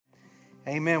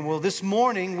Amen. Well, this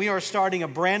morning we are starting a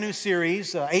brand new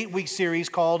series, 8-week series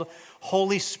called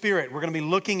Holy Spirit. We're going to be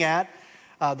looking at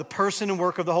the person and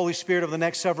work of the Holy Spirit over the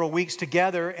next several weeks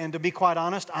together. And to be quite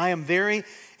honest, I am very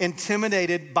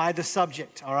intimidated by the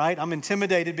subject, all right? I'm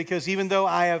intimidated because even though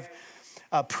I have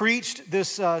preached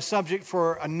this subject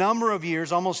for a number of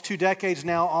years, almost 2 decades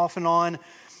now, off and on,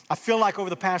 I feel like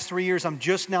over the past 3 years, I'm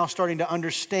just now starting to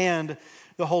understand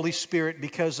the Holy Spirit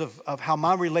because of how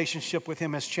my relationship with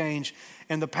Him has changed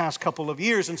in the past couple of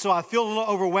years. And so I feel a little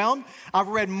overwhelmed. I've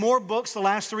read more books the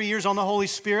last 3 years on the Holy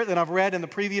Spirit than I've read in the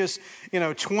previous,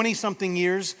 20-something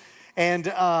years. And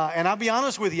I'll be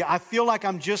honest with you, I feel like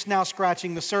I'm just now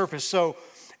scratching the surface. So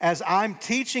as I'm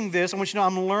teaching this, I want you to know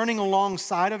I'm learning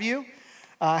alongside of you.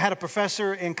 I had a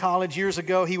professor in college years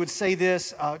ago. He would say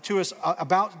this to us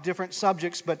about different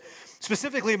subjects, but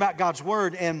specifically about God's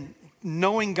Word and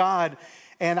knowing God.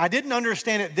 And I didn't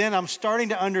understand it then. I'm starting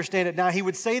to understand it now. He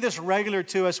would say this regular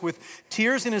to us with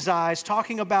tears in his eyes,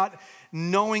 talking about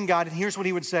knowing God. And here's what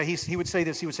he would say. He would say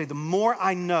this. He would say, the more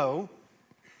I know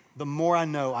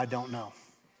I don't know.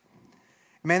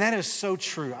 Man, that is so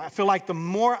true. I feel like the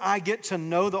more I get to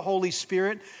know the Holy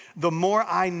Spirit, the more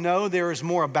I know there is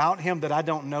more about Him that I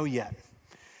don't know yet.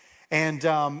 And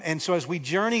so as we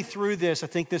journey through this, I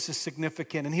think this is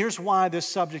significant. And here's why this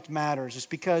subject matters. It's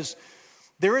because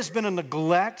there has been a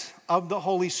neglect of the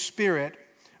Holy Spirit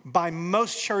by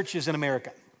most churches in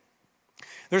America.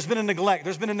 There's been a neglect.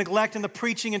 There's been a neglect in the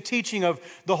preaching and teaching of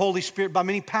the Holy Spirit by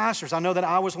many pastors. I know that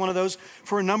I was one of those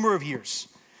for a number of years.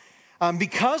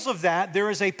 Because of that, there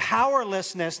is a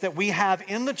powerlessness that we have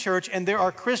in the church, and there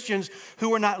are Christians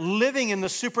who are not living in the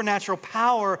supernatural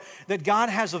power that God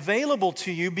has available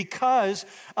to you because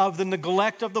of the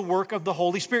neglect of the work of the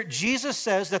Holy Spirit. Jesus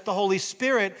says that the Holy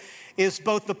Spirit is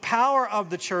both the power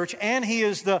of the church and He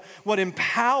is what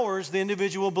empowers the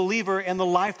individual believer in the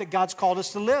life that God's called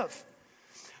us to live.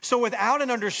 So without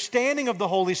an understanding of the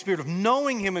Holy Spirit, of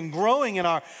knowing Him and growing in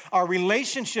our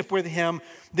relationship with Him,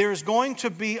 there's going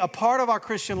to be a part of our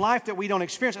Christian life that we don't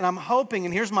experience. And I'm hoping,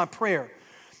 and here's my prayer.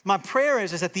 My prayer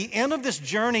is at the end of this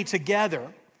journey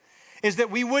together, is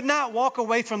that we would not walk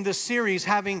away from this series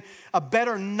having a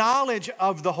better knowledge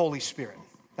of the Holy Spirit.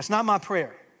 That's not my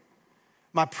prayer.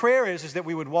 My prayer is that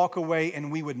we would walk away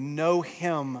and we would know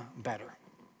Him better.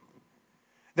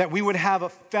 That we would have a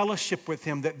fellowship with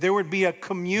Him, that there would be a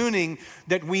communing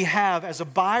that we have as a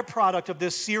byproduct of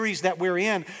this series that we're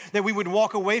in, that we would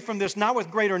walk away from this not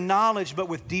with greater knowledge, but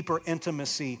with deeper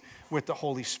intimacy with the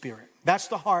Holy Spirit. That's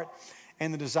the heart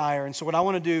and the desire. And so what I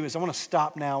want to do is I want to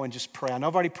stop now and just pray. I know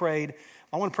I've already prayed.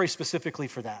 I want to pray specifically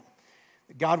for that.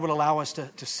 That God would allow us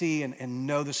to see and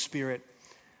know the Spirit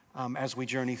as we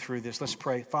journey through this. Let's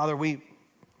pray. Father, we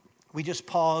just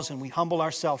pause and we humble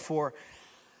ourselves for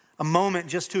a moment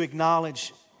just to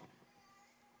acknowledge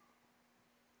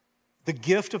the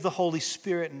gift of the Holy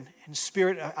Spirit. And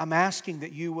Spirit, I'm asking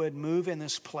that you would move in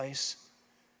this place.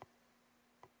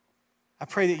 I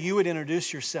pray that you would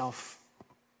introduce yourself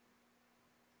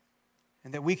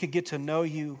and that we could get to know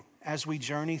you as we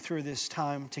journey through this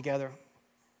time together.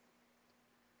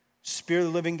 Spirit of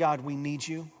the living God, we need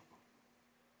you.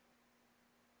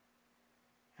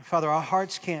 And Father, our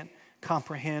hearts can't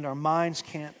comprehend, our minds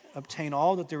can't obtain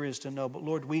all that there is to know, but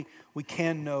Lord, we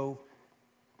can know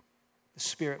the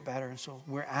Spirit better. And so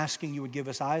we're asking you would give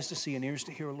us eyes to see and ears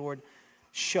to hear. Lord,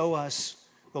 show us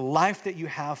the life that you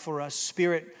have for us.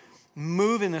 Spirit,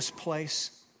 move in this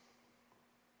place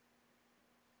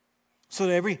so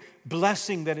that every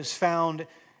blessing that is found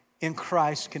in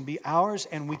Christ can be ours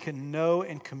and we can know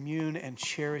and commune and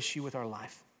cherish you with our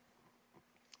life.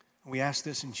 We ask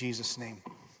this in Jesus' name.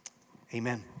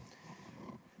 Amen.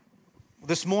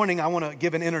 This morning, I want to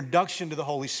give an introduction to the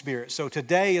Holy Spirit. So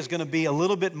today is going to be a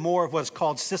little bit more of what's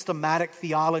called systematic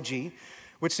theology,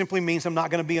 which simply means I'm not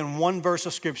going to be in one verse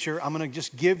of Scripture. I'm going to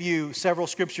just give you several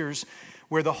scriptures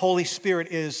where the Holy Spirit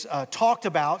is talked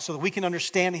about so that we can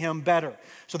understand Him better.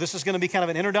 So this is going to be kind of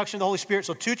an introduction to the Holy Spirit.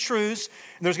 So 2 truths,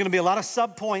 and there's going to be a lot of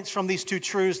subpoints from these 2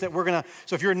 truths that we're going to,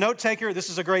 so if you're a note taker, this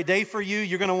is a great day for you.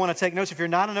 You're going to want to take notes. If you're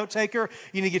not a note taker,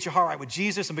 you need to get your heart right with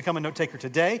Jesus and become a note taker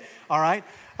today, all right?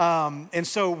 And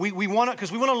so we want to,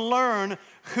 because we want to learn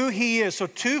who He is. So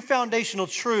 2 foundational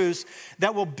truths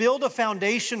that will build a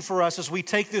foundation for us as we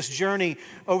take this journey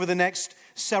over the next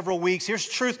several weeks. Here's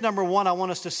truth number 1 I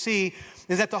want us to see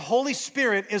is that the Holy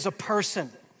Spirit is a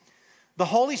person. The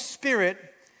Holy Spirit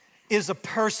is a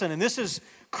person. And this is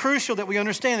crucial that we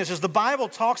understand this. As the Bible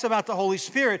talks about the Holy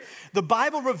Spirit, the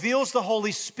Bible reveals the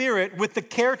Holy Spirit with the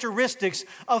characteristics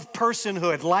of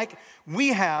personhood like we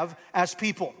have as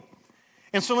people.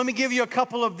 And so let me give you a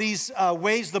couple of these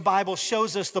ways the Bible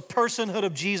shows us the personhood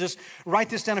of Jesus. Write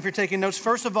this down if you're taking notes.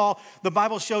 First of all, the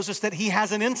Bible shows us that he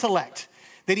has an intellect,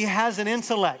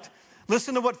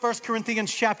 Listen to what 1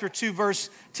 Corinthians chapter 2, verse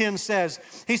 10 says.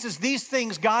 He says, these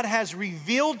things God has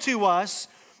revealed to us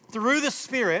through the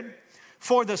Spirit,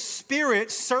 for the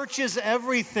Spirit searches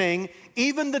everything,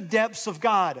 even the depths of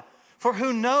God. For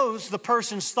who knows the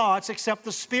person's thoughts except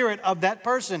the spirit of that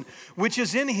person, which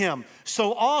is in him?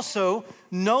 So also,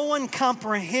 no one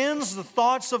comprehends the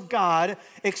thoughts of God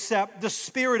except the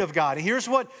Spirit of God. And here's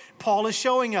what Paul is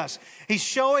showing us. He's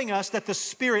showing us that the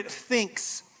Spirit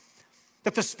thinks,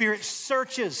 that the Spirit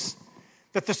searches,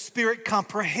 that the Spirit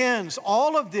comprehends.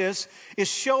 All of this is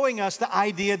showing us the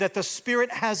idea that the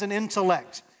Spirit has an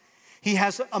intellect. He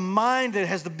has a mind that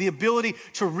has the ability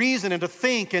to reason and to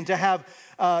think and to have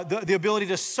the ability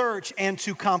to search and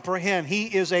to comprehend. He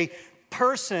is a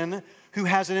person who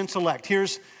has an intellect.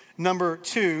 Here's number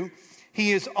 2.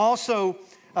 He is also,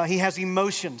 he has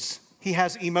emotions. He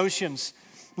has emotions.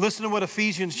 Listen to what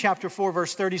Ephesians chapter 4,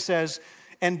 verse 30 says,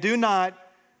 and do not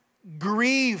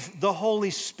grieve the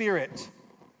Holy Spirit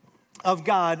of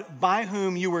God, by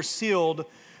whom you were sealed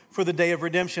for the day of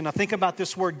redemption. Now think about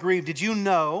this word grieve. Did you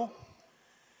know,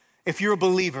 if you're a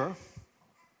believer,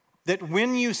 that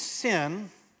when you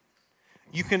sin,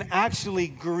 you can actually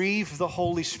grieve the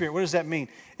Holy Spirit? What does that mean?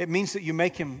 It means that you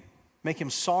make him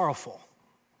sorrowful.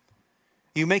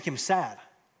 You make him sad.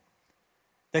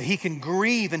 That he can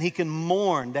grieve and he can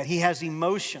mourn, that he has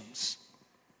emotions.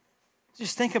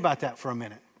 Just think about that for a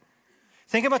minute.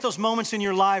 Think about those moments in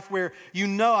your life where you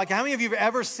know, like how many of you have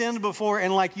ever sinned before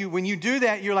and like when you do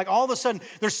that, you're like all of a sudden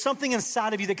there's something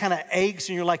inside of you that kind of aches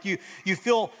and you're like you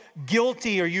feel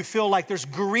guilty or you feel like there's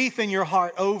grief in your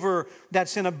heart over that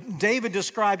sin. David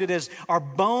described it as our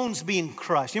bones being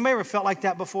crushed. Anybody ever felt like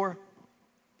that before?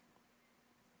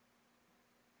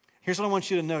 Here's what I want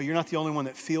you to know. You're not the only one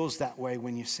that feels that way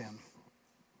when you sin.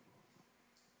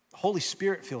 The Holy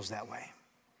Spirit feels that way.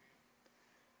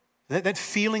 That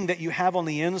feeling that you have on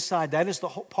the inside, that is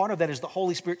part of that is the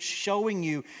Holy Spirit showing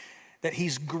you that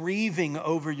he's grieving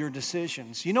over your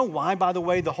decisions. You know why, by the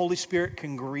way, the Holy Spirit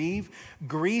can grieve?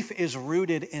 Grief is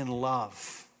rooted in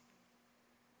love.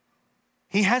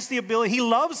 He has the ability, he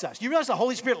loves us. You realize the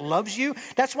Holy Spirit loves you?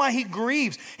 That's why he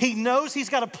grieves. He knows he's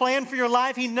got a plan for your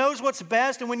life. He knows what's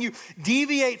best. And when you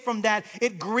deviate from that,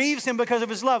 it grieves him because of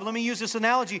his love. Let me use this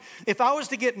analogy. If I was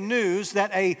to get news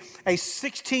that a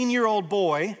 16-year-old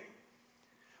boy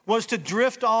was to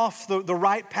drift off the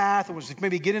right path, or was to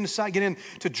maybe get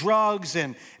into drugs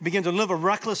and begin to live a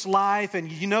reckless life,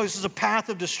 and you know this is a path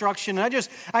of destruction. And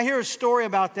I hear a story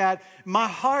about that. My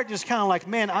heart just kind of like,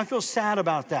 man, I feel sad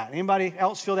about that. Anybody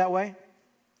else feel that way?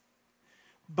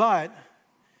 But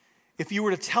if you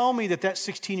were to tell me that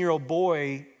 16-year-old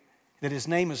boy, that his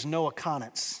name is Noah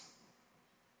Kaunitz,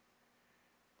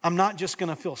 I'm not just going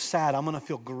to feel sad, I'm going to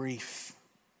feel grief.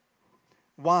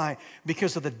 Why?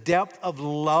 Because of the depth of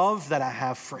love that I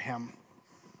have for him.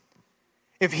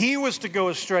 If he was to go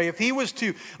astray, if he was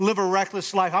to live a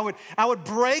reckless life, I would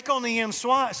break on the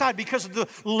inside because of the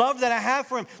love that I have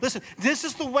for him. Listen, this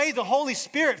is the way the Holy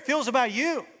Spirit feels about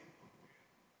you.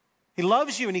 He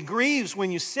loves you and he grieves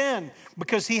when you sin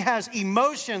because he has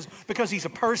emotions, because he's a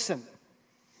person.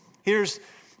 Here's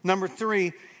number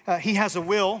 3. He has a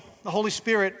will. The Holy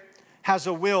Spirit has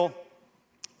a will.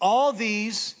 All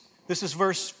these... This is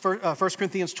 1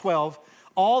 Corinthians 12.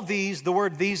 All these, the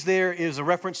word these there is a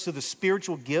reference to the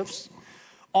spiritual gifts.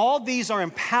 All these are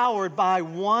empowered by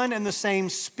one and the same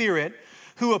Spirit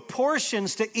who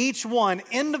apportions to each one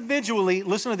individually,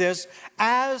 listen to this,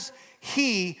 as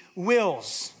he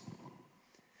wills.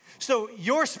 So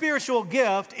your spiritual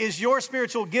gift is your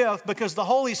spiritual gift because the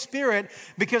Holy Spirit,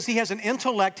 because he has an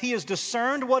intellect, he has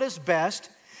discerned what is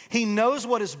best. He knows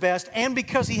what is best, and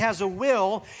because he has a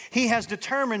will, he has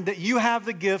determined that you have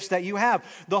the gifts that you have.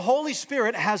 The Holy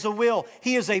Spirit has a will.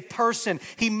 He is a person.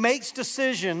 He makes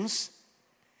decisions,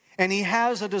 and he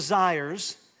has a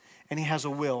desires, and he has a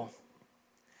will.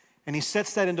 And he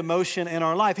sets that into motion in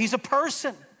our life. He's a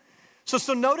person.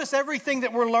 So notice everything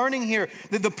that we're learning here.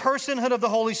 The personhood of the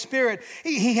Holy Spirit.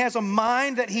 He has a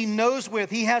mind that he knows with.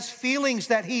 He has feelings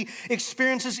that he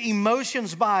experiences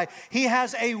emotions by. He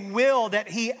has a will that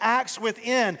he acts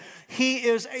within. He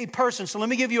is a person. So let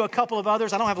me give you a couple of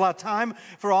others. I don't have a lot of time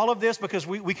for all of this because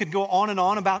we could go on and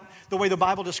on about the way the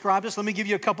Bible describes us. Let me give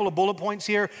you a couple of bullet points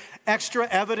here. Extra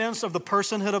evidence of the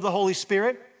personhood of the Holy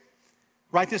Spirit.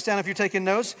 Write this down if you're taking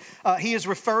notes. He is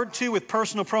referred to with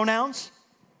personal pronouns.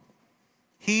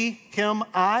 He, him,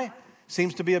 I,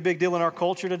 seems to be a big deal in our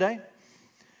culture today.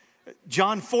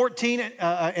 John 14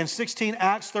 and 16,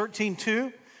 Acts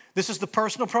 13:2, This is the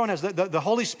personal pronouns. The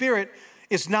Holy Spirit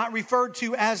is not referred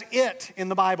to as it in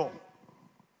the Bible.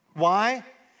 Why?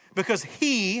 Because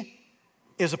he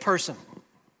is a person.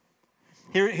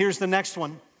 Here's the next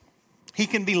one. He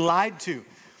can be lied to.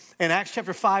 In Acts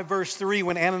chapter 5, verse 3,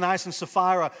 when Ananias and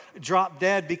Sapphira dropped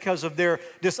dead because of their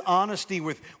dishonesty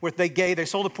with what they gave, they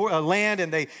sold land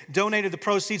and they donated the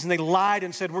proceeds and they lied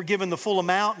and said, we're given the full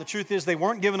amount. And the truth is they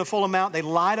weren't given the full amount. They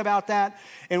lied about that.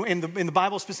 And the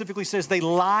Bible specifically says they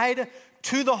lied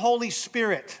to the Holy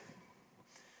Spirit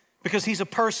because he's a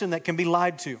person that can be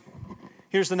lied to.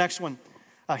 Here's the next one.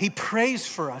 He prays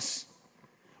for us.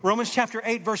 Romans chapter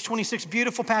 8, verse 26,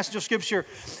 beautiful passage of Scripture.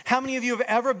 How many of you have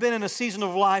ever been in a season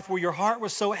of life where your heart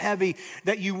was so heavy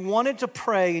that you wanted to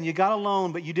pray and you got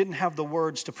alone, but you didn't have the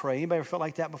words to pray? Anybody ever felt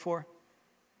like that before?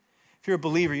 If you're a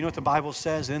believer, you know what the Bible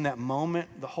says? In that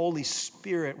moment, the Holy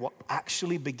Spirit will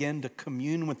actually begin to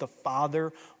commune with the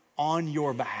Father on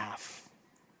your behalf.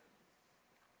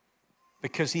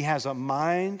 Because he has a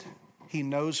mind, he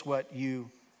knows what you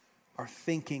are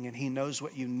thinking, and he knows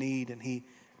what you need, and he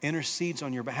intercedes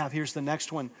on your behalf. Here's the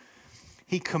next one.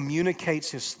 He communicates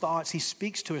his thoughts. He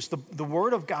speaks to us. The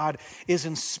Word of God is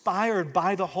inspired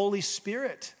by the Holy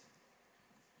Spirit.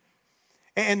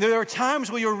 And there are times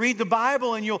where you'll read the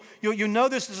Bible and you'll know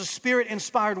this is a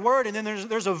Spirit-inspired word, and then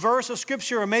there's a verse of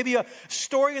Scripture or maybe a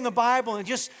story in the Bible and it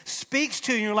just speaks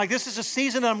to you. And you're like, this is a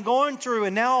season that I'm going through,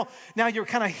 and now you're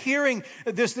kind of hearing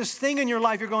this thing in your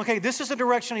life. You're going, okay, this is the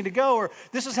direction I need to go, or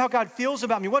this is how God feels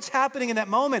about me. What's happening in that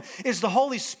moment is the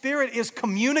Holy Spirit is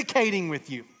communicating with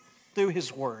you through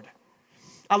His Word.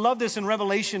 I love this in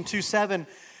Revelation 2:7.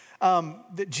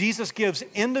 That Jesus gives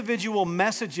individual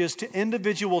messages to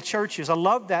individual churches. I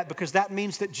love that because that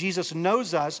means that Jesus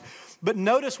knows us. But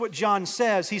notice what John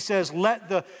says. He says, let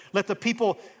the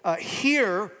people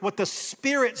hear what the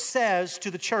Spirit says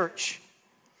to the church.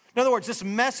 In other words, this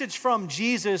message from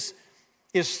Jesus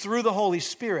is through the Holy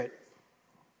Spirit.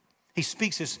 He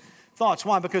speaks his thoughts.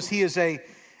 Why? Because he is a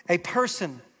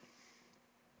person.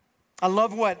 I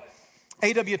love what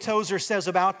A.W. Tozer says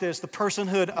about this, the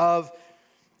personhood of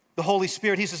the Holy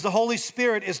Spirit. He says, the Holy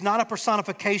Spirit is not a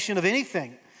personification of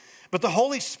anything, but the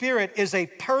Holy Spirit is a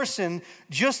person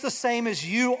just the same as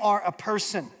you are a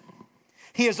person.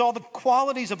 He has all the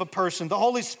qualities of a person. The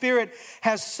Holy Spirit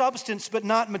has substance, but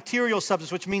not material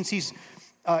substance, which means he's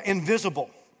invisible.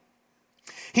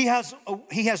 He has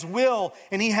will,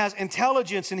 and he has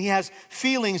intelligence, and he has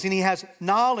feelings, and he has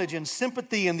knowledge and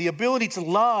sympathy and the ability to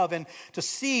love and to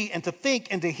see and to think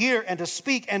and to hear and to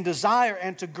speak and desire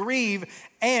and to grieve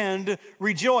and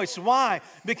rejoice. Why?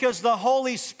 Because the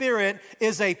Holy Spirit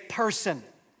is a person.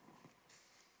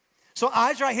 So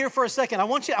eyes right here for a second. I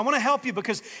want to help you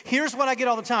because here's what I get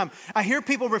all the time. I hear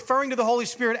people referring to the Holy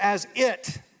Spirit as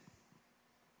it.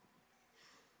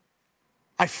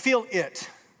 I feel it.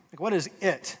 Like, what is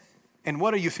it? And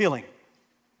what are you feeling?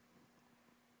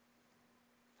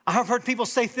 I have heard people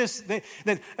say this,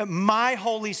 that my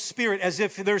Holy Spirit, as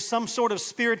if there's some sort of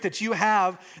spirit that you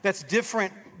have that's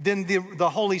different than the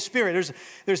Holy Spirit.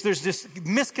 There's this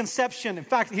misconception. In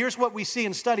fact, here's what we see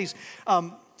in studies.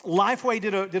 Lifeway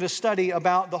did a study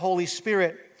about the Holy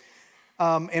Spirit.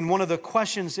 And one of the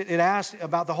questions it asked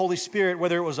about the Holy Spirit,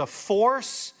 whether it was a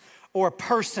force or a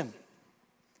person.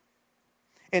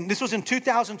 And this was in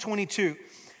 2022.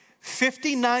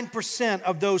 59%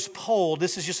 of those polled,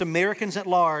 this is just Americans at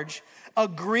large,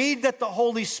 agreed that the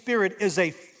Holy Spirit is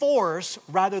a force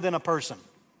rather than a person.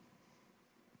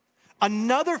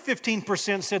 Another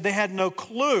 15% said they had no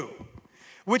clue,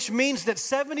 which means that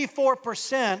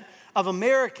 74% of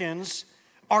Americans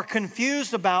are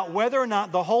confused about whether or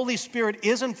not the Holy Spirit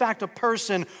is in fact a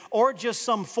person or just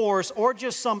some force or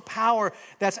just some power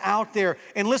that's out there.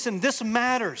 And listen, this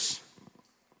matters.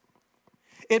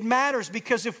 It matters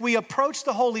because if we approach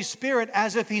the Holy Spirit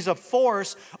as if he's a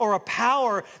force or a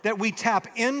power that we tap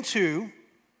into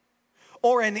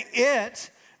or an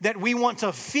it that we want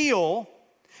to feel,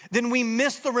 then we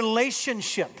miss the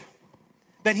relationship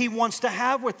that he wants to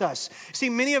have with us. See,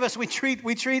 many of us, we treat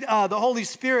the Holy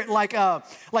Spirit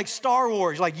like Star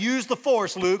Wars, like use the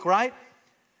Force, Luke, right?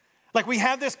 Like we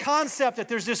have this concept that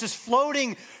there's this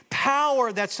floating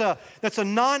power that's a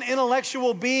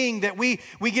non-intellectual being that we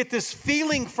get this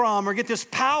feeling from or get this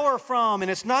power from, and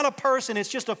it's not a person, it's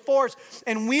just a force.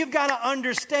 And we've got to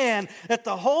understand that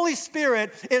the Holy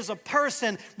Spirit is a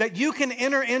person that you can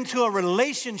enter into a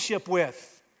relationship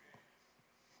with,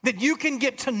 that you can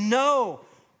get to know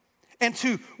and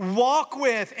to walk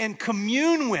with and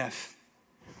commune with.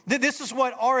 This is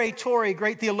what R.A. Torrey,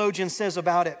 great theologian, says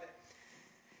about it.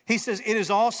 He says, it is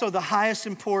also the highest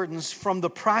importance from the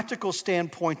practical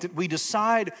standpoint that we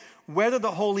decide whether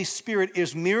the Holy Spirit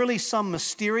is merely some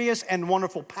mysterious and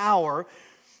wonderful power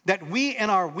that we in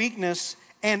our weakness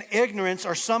and ignorance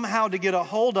are somehow to get a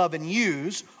hold of and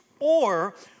use,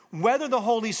 or whether the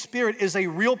Holy Spirit is a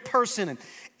real person,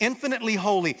 infinitely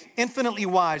holy, infinitely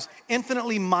wise,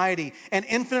 infinitely mighty, and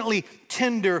infinitely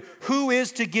tender, who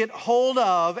is to get hold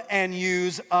of and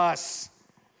use us.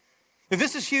 Now,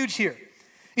 this is huge here.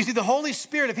 You see, the Holy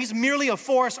Spirit, if he's merely a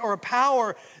force or a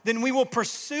power, then we will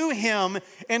pursue him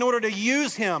in order to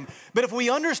use him. But if we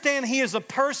understand he is a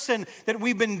person that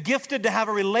we've been gifted to have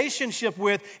a relationship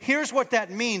with, here's what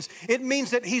that means. It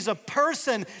means that he's a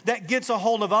person that gets a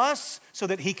hold of us so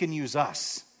that he can use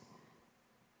us.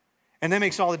 And that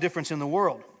makes all the difference in the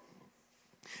world.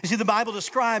 You see, the Bible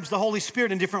describes the Holy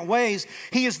Spirit in different ways.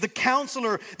 He is the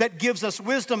counselor that gives us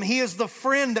wisdom. He is the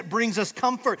friend that brings us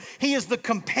comfort. He is the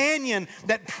companion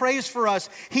that prays for us.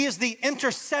 He is the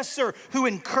intercessor who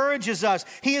encourages us.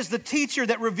 He is the teacher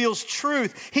that reveals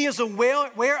truth. He is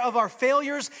aware of our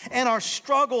failures and our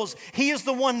struggles. He is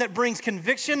the one that brings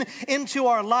conviction into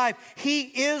our life. He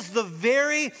is the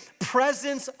very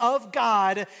presence of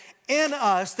God in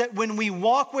us, that when we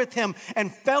walk with him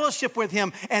and fellowship with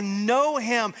him and know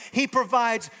him, he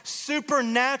provides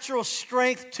supernatural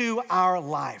strength to our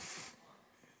life.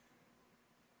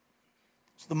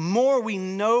 So the more we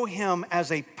know him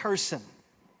as a person,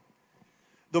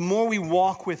 the more we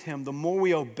walk with him, the more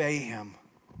we obey him,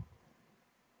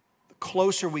 the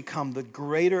closer we come, the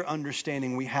greater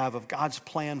understanding we have of God's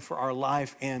plan for our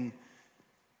life and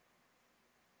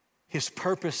his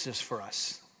purposes for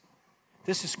us.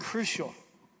 This is crucial.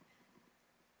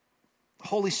 The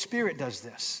Holy Spirit does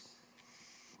this.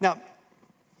 Now,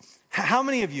 how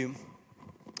many of you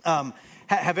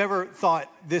have ever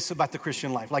thought this about the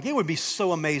Christian life? Like, it would be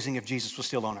so amazing if Jesus was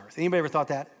still on earth. Anybody ever thought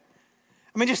that?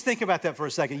 I mean, just think about that for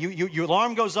a second. Your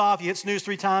alarm goes off, you hit snooze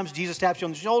 3 times, Jesus taps you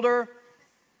on the shoulder.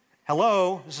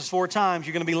 Hello, this is 4 times.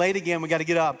 You're going to be late again. We got to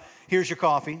get up. Here's your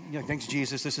coffee. Thanks,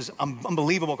 Jesus. This is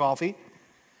unbelievable coffee.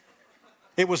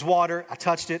 It was water, I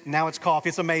touched it, now it's coffee.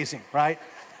 It's amazing, right?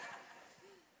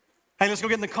 Hey, let's go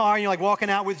get in the car, and you're like walking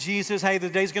out with Jesus. Hey, the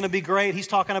day's gonna be great. He's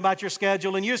talking about your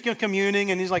schedule, and you're just communing,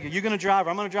 and he's like, are you gonna drive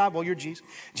or I'm gonna drive? Well, you're Jesus.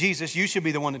 Jesus, you should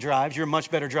be the one that drives. You're a much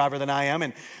better driver than I am.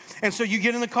 And so you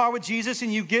get in the car with Jesus,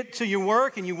 and you get to your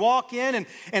work, and you walk in, and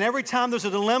every time there's a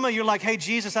dilemma, you're like, hey,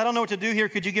 Jesus, I don't know what to do here.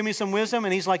 Could you give me some wisdom?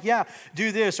 And he's like, yeah,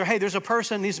 do this. Or, hey, there's a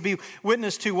person that needs to be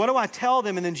witnessed to. What do I tell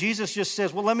them? And then Jesus just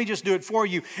says, well, let me just do it for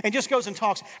you, and just goes and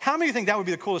talks. How many of you think that would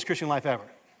be the coolest Christian life ever?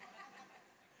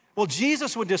 Well,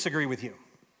 Jesus would disagree with you.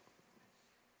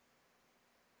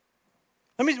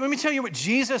 Let me tell you what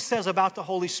Jesus says about the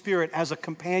Holy Spirit as a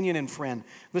companion and friend.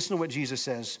 Listen to what Jesus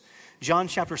says. John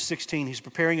chapter 16, he's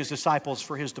preparing his disciples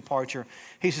for his departure.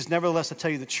 He says, nevertheless, I tell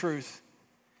you the truth.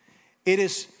 It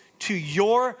is to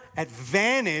your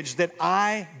advantage that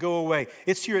I go away.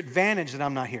 It's to your advantage that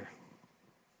I'm not here.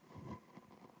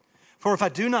 For if I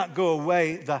do not go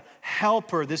away, the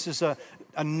helper, this is a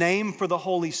name for the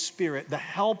Holy Spirit, the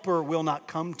helper will not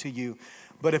come to you.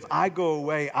 But if I go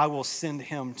away, I will send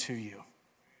him to you.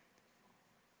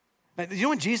 Now, you know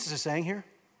what Jesus is saying here?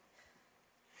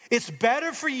 It's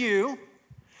better for you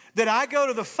that I go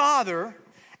to the Father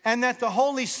and that the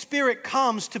Holy Spirit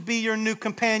comes to be your new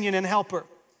companion and helper.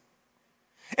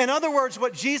 In other words,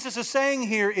 what Jesus is saying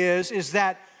here is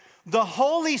that the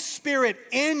Holy Spirit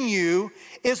in you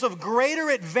is of greater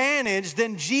advantage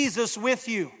than Jesus with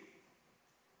you.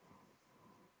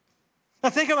 Now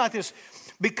think about this.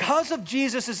 Because of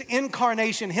Jesus'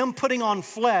 incarnation, him putting on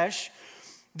flesh,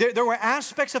 there were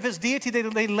aspects of his deity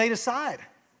that they laid aside.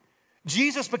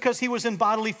 Jesus, because he was in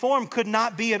bodily form, could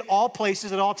not be at all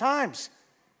places at all times,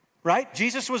 right?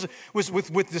 Jesus was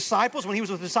with disciples. When he was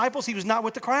with disciples, he was not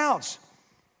with the crowds.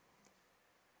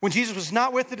 When Jesus was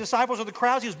not with the disciples or the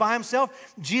crowds, he was by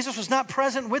himself. Jesus was not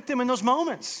present with them in those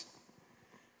moments.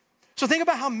 So think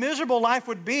about how miserable life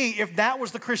would be if that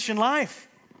was the Christian life.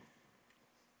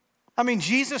 I mean,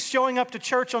 Jesus showing up to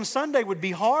church on Sunday would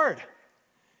be hard.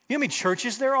 You know how many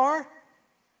churches there are?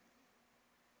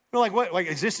 We're like, what? Like,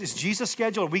 is Jesus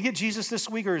scheduled? We get Jesus this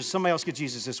week, or does somebody else get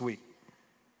Jesus this week?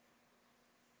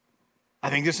 I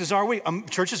think this is our week.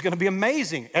 Church is going to be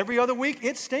amazing. Every other week,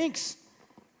 it stinks.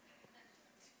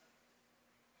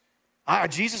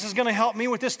 Jesus is going to help me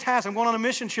with this task. I'm going on a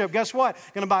mission trip. Guess what?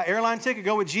 Going to buy an airline ticket,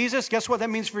 go with Jesus. Guess what that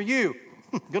means for you?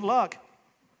 Good luck.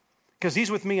 Because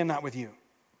he's with me and not with you.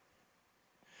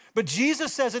 But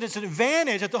Jesus says that it's an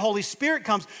advantage that the Holy Spirit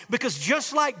comes because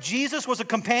just like Jesus was a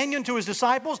companion to his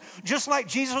disciples, just like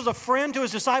Jesus was a friend to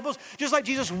his disciples, just like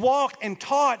Jesus walked and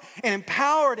taught and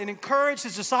empowered and encouraged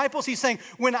his disciples, he's saying,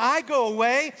 when I go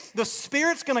away, the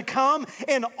Spirit's going to come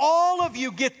and all of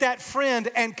you get that friend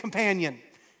and companion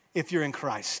if you're in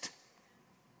Christ.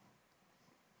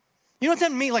 You know what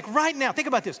that means? Like right now, think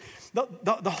about this.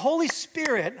 The Holy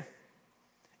Spirit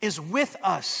is with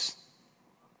us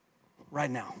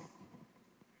right now.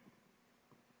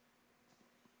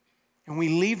 And we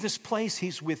leave this place,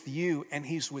 he's with you and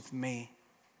he's with me.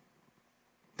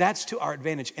 That's to our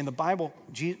advantage. And the Bible,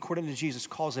 according to Jesus,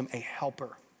 calls him a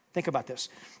helper. Think about this.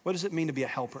 What does it mean to be a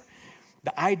helper?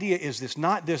 The idea is this,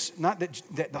 not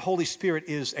that the Holy Spirit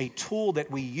is a tool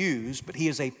that we use, but he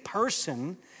is a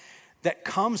person that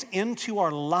comes into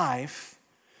our life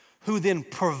who then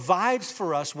provides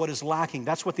for us what is lacking.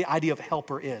 That's what the idea of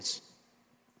helper is.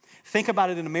 Think about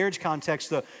it in a marriage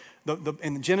context.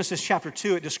 In Genesis chapter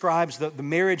 2, it describes the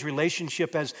marriage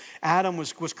relationship as Adam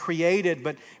was created,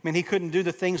 but he couldn't do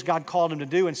the things God called him to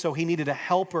do, and so he needed a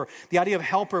helper. The idea of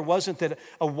helper wasn't that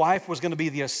a wife was going to be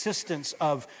the assistance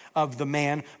of the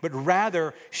man, but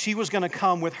rather she was going to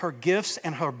come with her gifts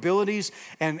and her abilities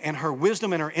and her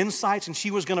wisdom and her insights, and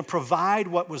she was going to provide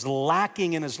what was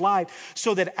lacking in his life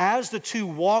so that as the two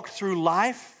walked through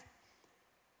life,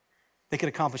 they could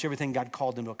accomplish everything God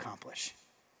called them to accomplish.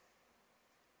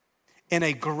 In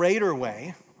a greater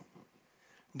way,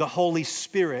 the Holy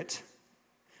Spirit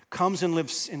comes and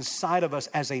lives inside of us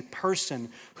as a person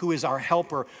who is our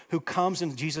helper, who comes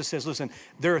and Jesus says, listen,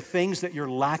 there are things that you're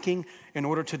lacking in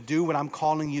order to do what I'm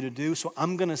calling you to do, so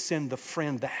I'm going to send the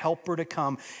friend, the helper to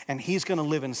come, and he's going to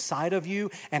live inside of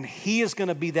you, and he is going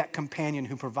to be that companion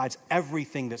who provides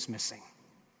everything that's missing.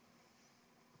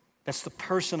 That's the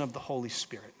person of the Holy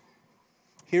Spirit.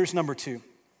 Here's number 2.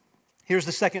 Here's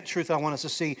the second truth I want us to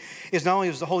see, is not only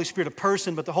is the Holy Spirit a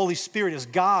person, but the Holy Spirit is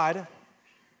God.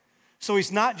 So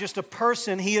he's not just a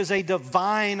person, he is a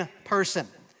divine person.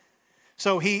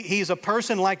 So he's a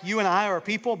person like you and I are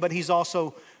people, but he's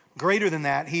also greater than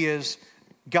that. He is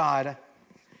God.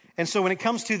 And so when it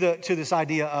comes to this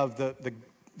idea of the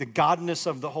godness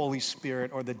of the Holy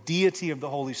Spirit or the deity of the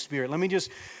Holy Spirit, let me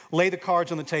just lay the cards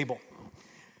on the table.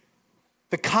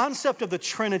 The concept of the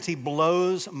Trinity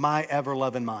blows my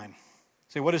ever-loving mind.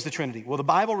 So what is the Trinity? Well, the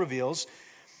Bible reveals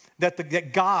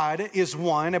that God is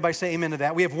one. Everybody say amen to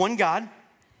that. We have one God.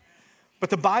 But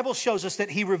the Bible shows us that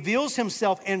he reveals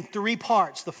himself in 3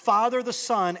 parts: the Father, the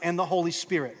Son, and the Holy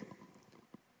Spirit.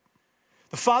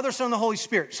 The Father, Son, and the Holy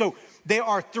Spirit. So there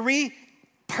are 3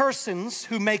 persons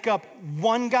who make up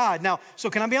one God. Now, so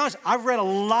can I be honest? I've read a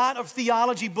lot of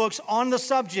theology books on the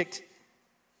subject,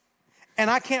 and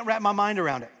I can't wrap my mind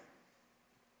around it.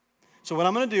 So what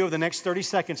I'm going to do over the next 30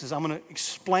 seconds is I'm going to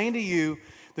explain to you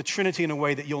the Trinity in a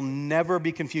way that you'll never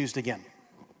be confused again.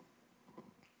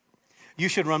 You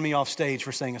should run me off stage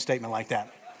for saying a statement like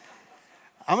that.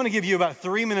 I'm going to give you about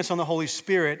 3 minutes on the Holy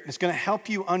Spirit. It's going to help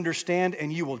you understand,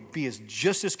 and you will be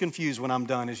just as confused when I'm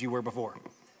done as you were before.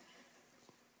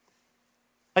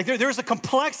 Like there's a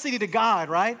complexity to God,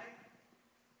 right?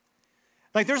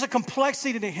 Like there's a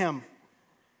complexity to him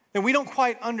that we don't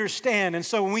quite understand. And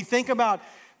so when we think about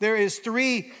there is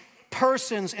 3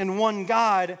 persons in one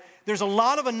God, there's a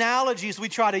lot of analogies we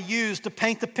try to use to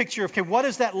paint the picture of, okay, what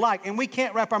is that like? And we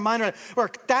can't wrap our mind around it. For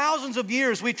thousands of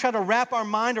years, we try to wrap our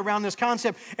mind around this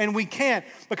concept, and we can't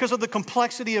because of the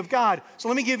complexity of God. So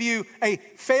let me give you a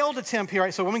failed attempt here.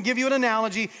 Right? So I'm going to give you an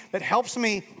analogy that helps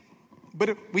me, but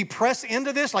if we press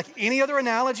into this like any other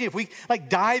analogy, if we like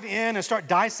dive in and start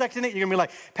dissecting it, you're going to be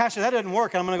like, Pastor, that doesn't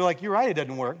work. And I'm going to go like, you're right, it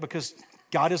doesn't work because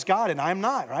God is God and I'm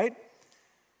not, right?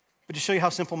 But to show you how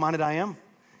simple-minded I am,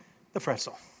 the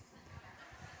pretzel.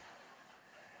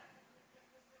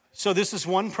 So this is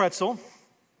one pretzel,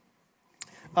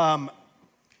 and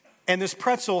this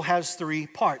pretzel has 3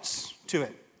 parts to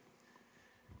it.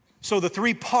 So the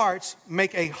 3 parts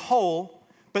make a whole,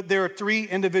 but there are 3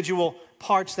 individual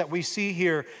parts that we see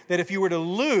here that if you were to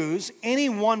lose any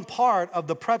one part of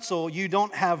the pretzel, you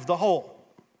don't have the whole.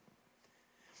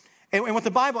 And what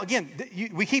the Bible, again,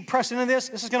 we keep pressing into this.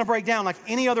 This is going to break down like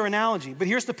any other analogy. But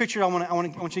here's the picture I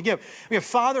want you to give. We have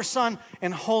Father, Son,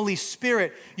 and Holy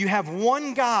Spirit. You have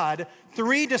one God,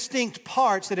 3 distinct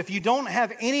parts that if you don't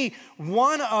have any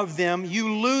one of them,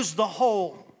 you lose the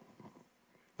whole.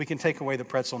 We can take away the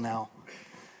pretzel now.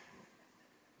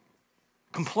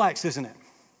 Complex, isn't it?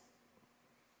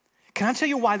 Can I tell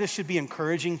you why this should be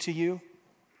encouraging to you?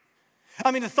 I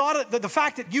mean, the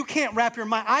fact that you can't wrap your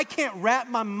mind, I can't wrap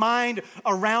my mind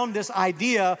around this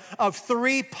idea of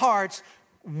 3 parts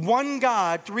One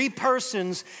God, three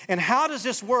persons, and how does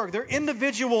this work? They're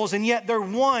individuals and yet they're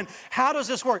one. How does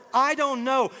this work? I don't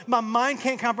know. My mind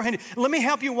can't comprehend it. Let me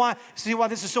help you see why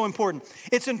this is so important.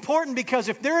 It's important because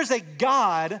if there is a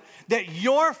God that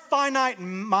your finite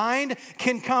mind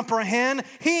can comprehend,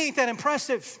 he ain't that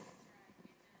impressive.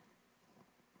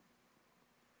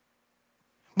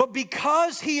 But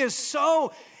because he is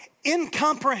so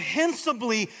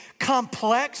incomprehensibly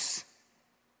complex,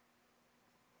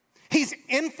 he's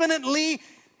infinitely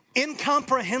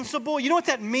incomprehensible. You know what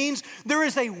that means? There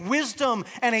is a wisdom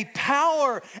and a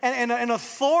power and an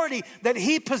authority that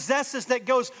he possesses that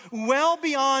goes well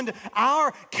beyond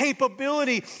our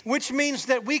capability, which means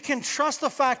that we can trust the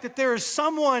fact that there is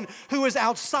someone who is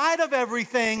outside of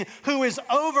everything, who is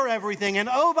over everything. And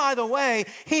oh, by the way,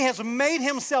 he has made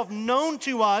himself known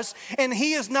to us, and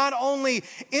he is not only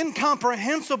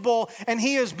incomprehensible and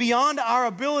he is beyond our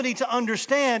ability to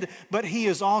understand, but he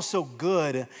is also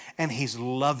good and he's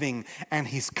loving. And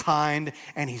he's kind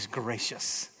and he's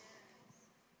gracious.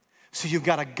 So you've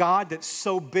got a God that's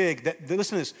so big that,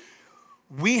 listen to this,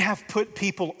 we have put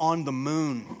people on the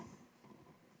moon.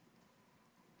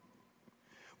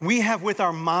 We have, with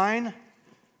our mind,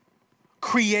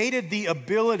 created the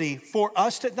ability for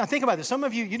us to, now think about this. Some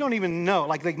of you don't even know,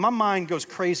 like my mind goes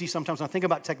crazy sometimes when I think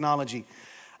about technology.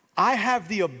 I have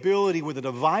the ability with a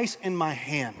device in my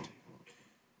hand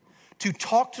to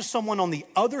talk to someone on the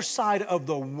other side of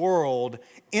the world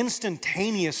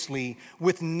instantaneously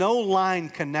with no line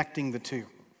connecting the two.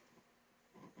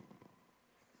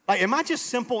 Like, am I just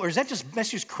simple, or that's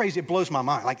just crazy? It blows my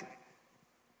mind.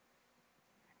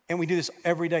 And we do this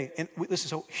every day. And listen,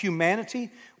 so humanity,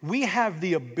 we have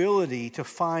the ability to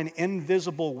find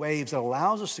invisible waves that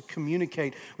allows us to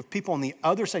communicate with people on the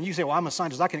other side. You say, well, I'm a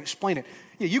scientist, I can explain it.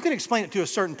 Yeah, you can explain it to a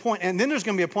certain point, and then there's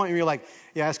going to be a point where you're like,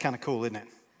 yeah, that's kind of cool, isn't it?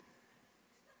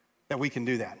 That we can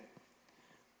do that.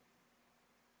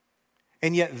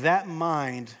 And yet that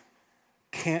mind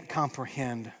can't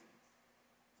comprehend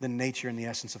the nature and the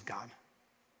essence of God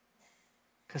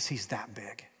because he's that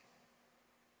big.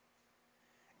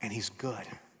 And he's good.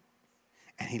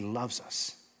 And he loves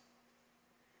us.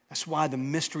 That's why the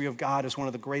mystery of God is one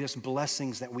of the greatest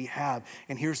blessings that we have.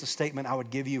 And here's the statement I would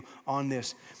give you on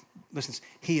this. Listen,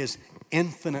 he is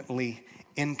infinitely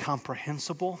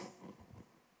incomprehensible,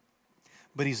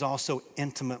 but he's also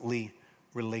intimately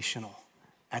relational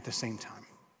at the same time.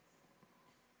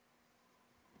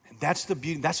 And that's the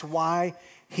beauty. That's why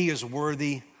he is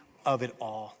worthy of it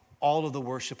all of the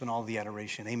worship and all of the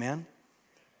adoration. Amen?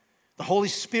 The Holy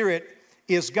Spirit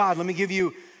is God. Let me give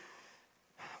you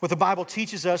what the Bible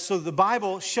teaches us. So the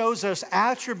Bible shows us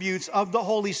attributes of the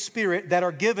Holy Spirit that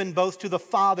are given both to the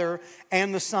Father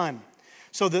and the Son.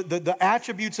 So the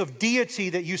attributes of deity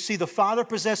that you see the Father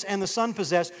possess and the Son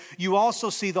possess, you also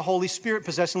see the Holy Spirit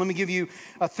possess. And let me give you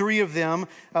three of them.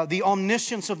 The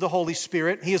omniscience of the Holy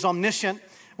Spirit. He is omniscient,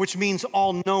 which means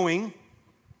all-knowing.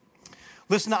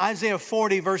 Listen to Isaiah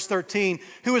 40, verse 13.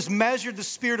 Who has measured the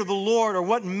Spirit of the Lord, or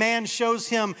what man shows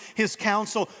him his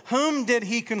counsel? Whom did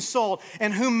he consult,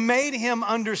 and who made him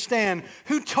understand?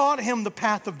 Who taught him the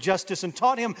path of justice, and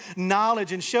taught him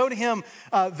knowledge, and showed him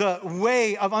the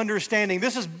way of understanding?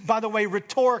 This is, by the way,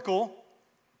 rhetorical.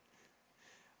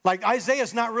 Like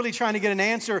Isaiah's not really trying to get an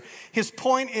answer. His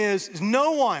point is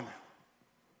no one.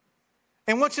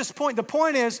 And what's his point? The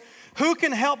point is, who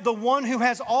can help the one who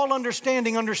has all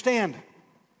understanding understand?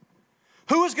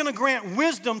 Who is going to grant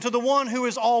wisdom to the one who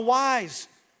is all wise?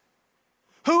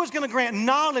 Who is going to grant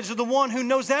knowledge to the one who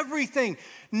knows everything?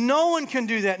 No one can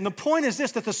do that. And the point is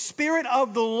this, that the Spirit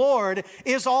of the Lord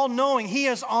is all-knowing. He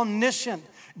is omniscient,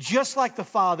 just like the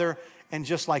Father and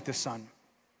just like the Son.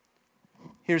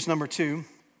 Here's number two.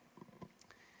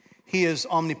 He is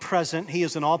omnipresent. He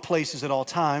is in all places at all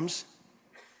times.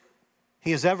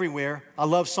 He is everywhere. I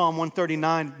love Psalm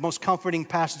 139, most comforting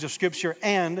passage of Scripture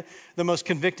and the most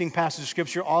convicting passage of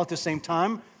Scripture all at the same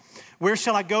time. Where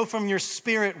shall I go from your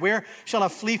Spirit? Where shall I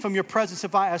flee from your presence?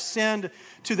 If I ascend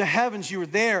to the heavens, you are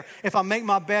there. If I make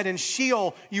my bed in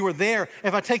Sheol, you are there.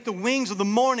 If I take the wings of the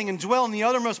morning and dwell in the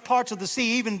uttermost parts of the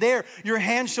sea, even there your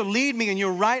hand shall lead me and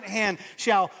your right hand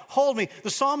shall hold me.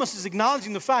 The psalmist is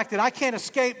acknowledging the fact that I can't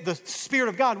escape the Spirit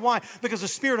of God. Why? Because the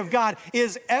Spirit of God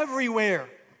is everywhere.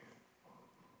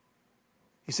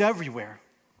 He's everywhere.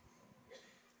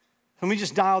 Let me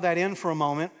just dial that in for a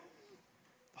moment.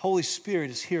 The Holy Spirit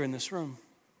is here in this room.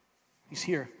 He's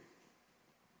here.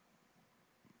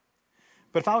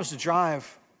 But if I was to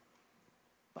drive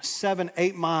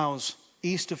 7-8 miles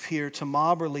east of here to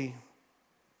Mobberly,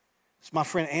 as my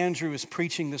friend Andrew is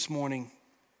preaching this morning,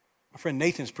 my friend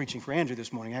Nathan is preaching for Andrew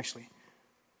this morning, actually.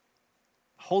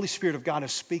 Holy Spirit of God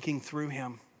is speaking through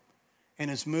him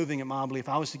and is moving at Mobley. If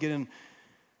I was to get in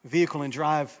a vehicle and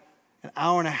drive an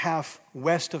hour and a half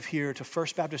west of here to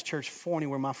First Baptist Church, Forney,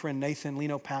 where my friend Nathan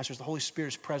Leno pastors, the Holy Spirit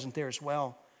is present there as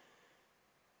well.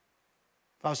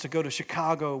 If I was to go to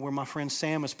Chicago, where my friend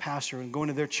Sam is pastor, and go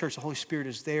into their church, the Holy Spirit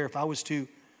is there. If I was to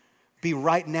be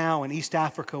right now in East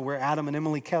Africa, where Adam and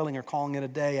Emily Kelling are calling it a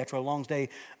day after a long day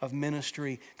of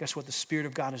ministry, guess what? The Spirit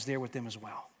of God is there with them as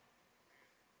well.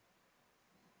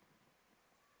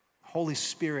 Holy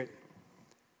Spirit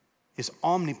is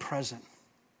omnipresent.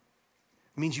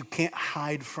 It means you can't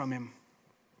hide from him.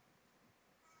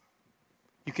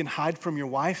 You can hide from your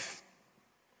wife.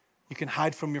 You can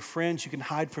hide from your friends. You can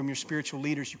hide from your spiritual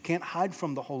leaders. You can't hide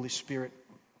from the Holy Spirit.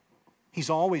 He's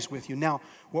always with you. Now,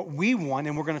 what we want,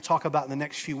 and we're going to talk about in the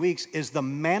next few weeks, is the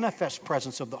manifest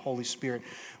presence of the Holy Spirit,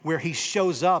 where he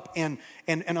shows up in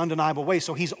an undeniable way.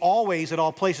 So he's always at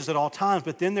all places at all times,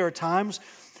 but then there are times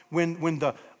when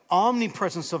the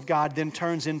omnipresence of God then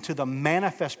turns into the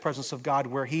manifest presence of God,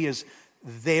 where he is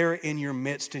there in your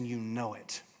midst and you know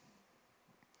it.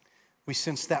 We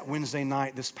sensed that Wednesday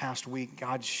night this past week.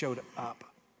 God showed up.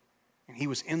 And he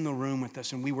was in the room with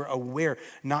us, and we were aware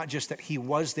not just that he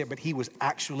was there, but he was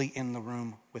actually in the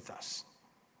room with us.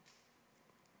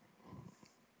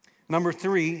 Number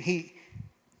 3,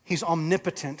 he's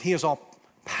omnipotent. He is all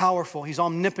powerful. He's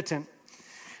omnipotent.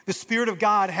 The Spirit of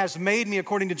God has made me,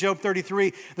 according to Job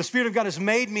 33, the Spirit of God has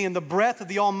made me, and the breath of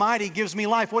the Almighty gives me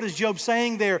life. What is Job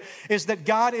saying there? Is that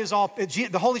God is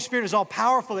the Holy Spirit is all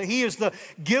powerful, that he is the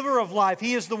giver of life.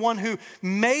 He is the one who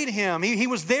made him. He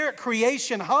was there at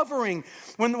creation, hovering.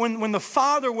 When the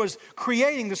Father was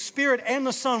creating, the Spirit and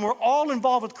the Son were all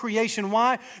involved with creation.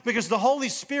 Why? Because the Holy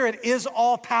Spirit is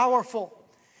all powerful.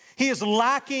 He is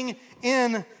lacking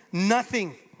in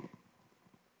nothing.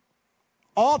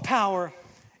 All power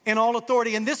and all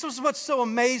authority. And this is what's so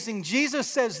amazing. Jesus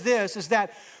says this, is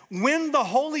that when the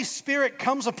Holy Spirit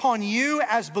comes upon you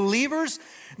as believers,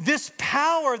 this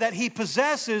power that he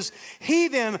possesses, he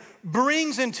then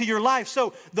brings into your life.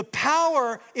 So the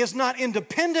power is not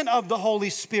independent of the Holy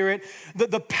Spirit.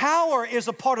 The power is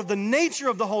a part of the nature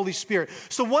of the Holy Spirit.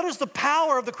 So what is the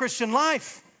power of the Christian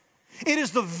life? It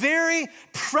is the very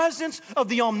presence of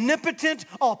the omnipotent,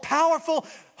 all-powerful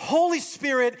Holy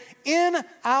Spirit in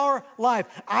our life.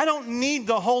 I don't need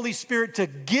the Holy Spirit to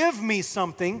give me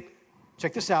something.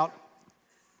 Check this out.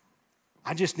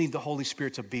 I just need the Holy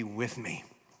Spirit to be with me.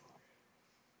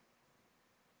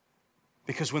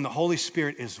 Because when the Holy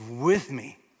Spirit is with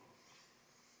me,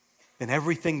 then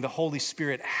everything the Holy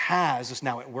Spirit has is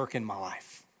now at work in my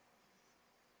life.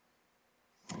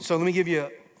 So let me give you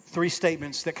 3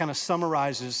 statements that kind of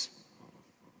summarizes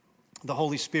the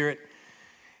Holy Spirit.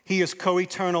 He is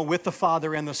co-eternal with the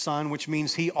Father and the Son, which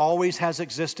means he always has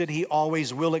existed. He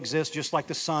always will exist, just like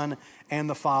the Son and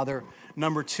the Father.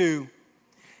 Number 2,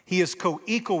 he is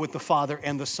co-equal with the Father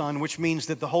and the Son, which means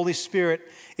that the Holy Spirit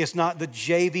is not the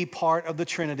JV part of the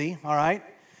Trinity, all right?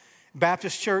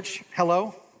 Baptist Church,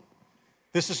 hello?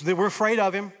 We're afraid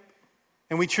of him,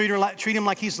 and we treat him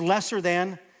like he's lesser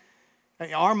than.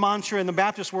 Our mantra in the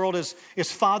Baptist world is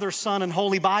Father, Son, and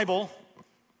Holy Bible.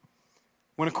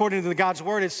 When according to God's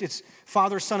Word, it's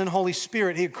Father, Son, and Holy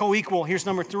Spirit. They're co-equal. Here's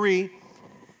number 3.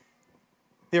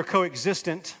 They're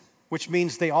coexistent, which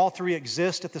means they all 3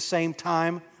 exist at the same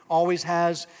time, always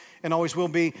has and always will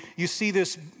be. You see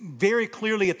this very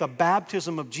clearly at the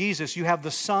baptism of Jesus. You have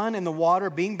the Son in the water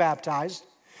being baptized.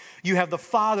 You have the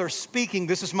Father speaking,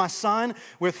 "This is my Son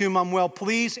with whom I'm well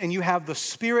pleased," and you have the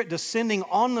Spirit descending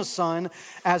on the Son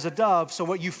as a dove. So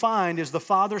what you find is the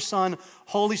Father, Son,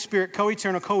 Holy Spirit,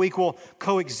 co-eternal, co-equal,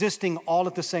 coexisting all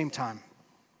at the same time.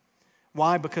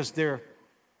 Why? Because they're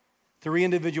 3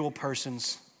 individual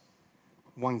persons,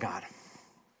 one God.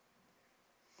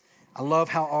 I love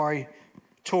how Ari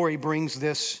Torrey brings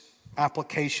this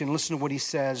application. Listen to what he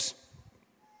says.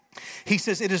 He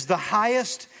says, "It is the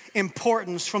highest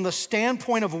importance from the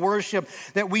standpoint of worship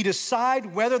that we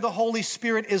decide whether the Holy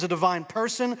Spirit is a divine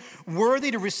person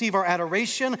worthy to receive our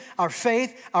adoration, our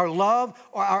faith, our love,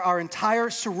 or our entire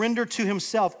surrender to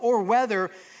himself, or whether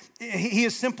he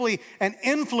is simply an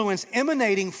influence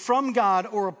emanating from God,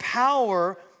 or a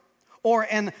power or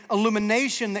an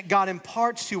illumination that God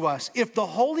imparts to us. If the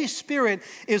Holy Spirit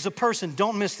is a person,"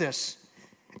 don't miss this,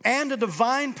 "and a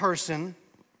divine person,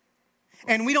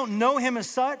 and we don't know him as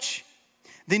such,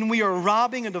 then we are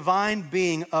robbing a divine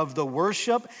being of the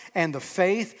worship and the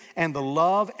faith and the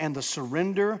love and the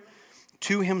surrender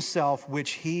to himself,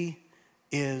 which he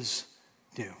is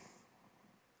due."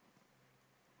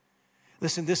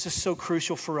 Listen, this is so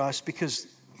crucial for us, because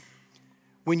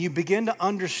when you begin to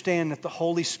understand that the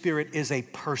Holy Spirit is a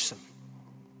person,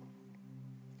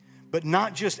 but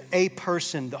not just a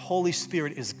person. The Holy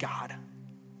Spirit is God.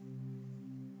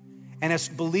 And as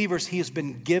believers, he has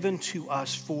been given to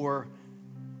us for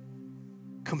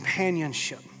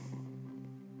companionship.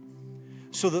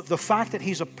 So the fact that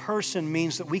he's a person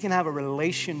means that we can have a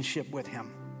relationship with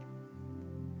him.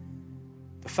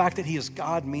 The fact that he is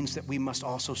God means that we must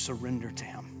also surrender to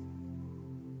him.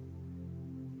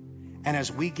 And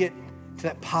as we get to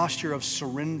that posture of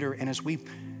surrender and as we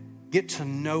get to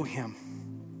know him,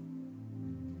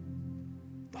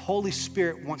 the Holy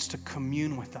Spirit wants to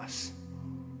commune with us.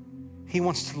 He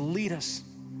wants to lead us.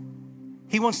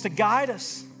 He wants to guide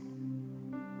us.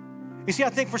 You see,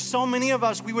 I think for so many of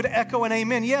us, we would echo an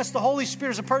amen. Yes, the Holy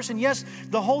Spirit is a person. Yes,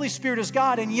 the Holy Spirit is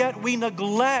God, and yet we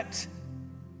neglect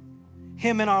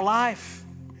him in our life.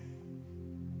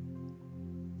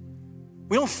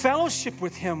 We don't fellowship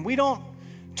with him. We don't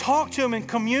talk to him and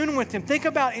commune with him. Think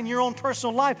about in your own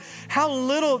personal life how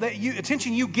little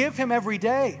attention you give him every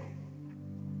day.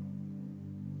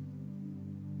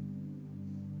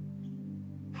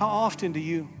 How often do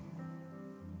you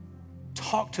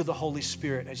talk to the Holy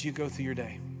Spirit as you go through your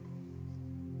day?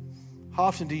 How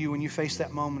often do you, when you face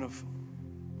that moment of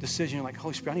decision, you're like,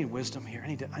 Holy Spirit, I need wisdom here.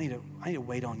 I need to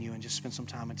wait on you and just spend some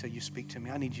time until you speak to me.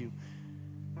 I need you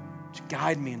to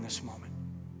guide me in this moment.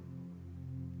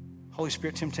 Holy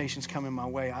Spirit, temptations come in my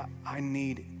way. I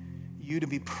need you to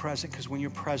be present, because when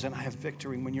you're present, I have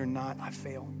victory. When you're not, I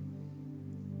fail.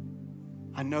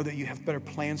 I know that you have better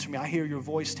plans for me. I hear your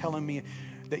voice telling me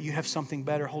that you have something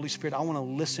better. Holy Spirit, I want to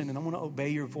listen and I want to obey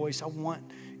your voice. I want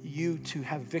you to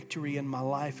have victory in my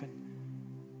life.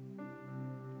 And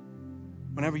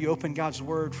whenever you open God's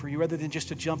word for you, rather than just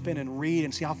to jump in and read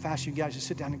and see how fast you guys just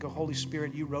sit down and go, Holy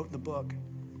Spirit, you wrote the book.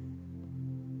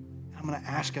 I'm going to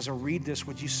ask as I read this,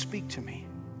 would you speak to me?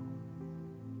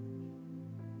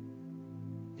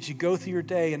 As you go through your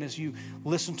day and as you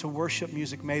listen to worship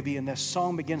music maybe and this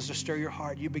song begins to stir your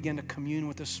heart, you begin to commune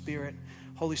with the Spirit.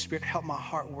 Holy Spirit, help my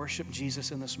heart worship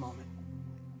Jesus in this moment.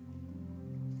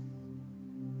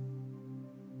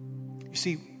 You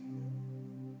see,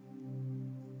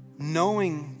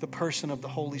 knowing the person of the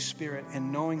Holy Spirit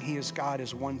and knowing he is God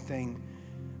is one thing.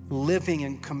 Living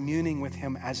and communing with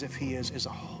him as if he is a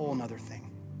whole nother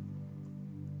thing.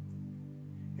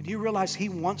 And do you realize he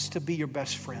wants to be your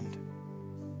best friend?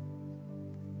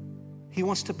 He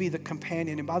wants to be the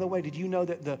companion. And by the way, did you know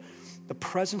that the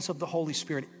presence of the Holy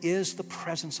Spirit is the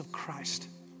presence of Christ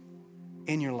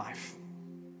in your life?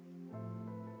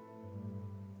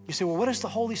 You say, well, what is the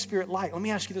Holy Spirit like? Let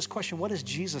me ask you this question. What is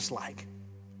Jesus like?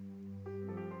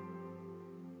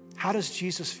 How does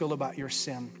Jesus feel about your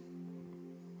sin?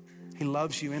 He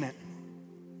loves you in it.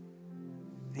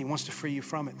 He wants to free you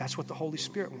from it. That's what the Holy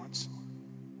Spirit wants.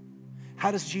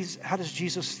 How does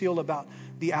Jesus feel about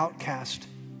the outcast?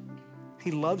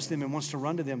 He loves them and wants to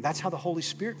run to them. That's how the Holy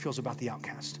Spirit feels about the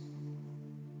outcast.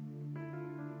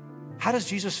 How does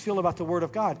Jesus feel about the Word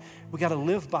of God? We got to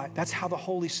live by it. That's how the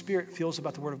Holy Spirit feels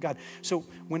about the Word of God. So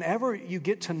whenever you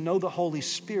get to know the Holy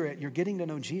Spirit, you're getting to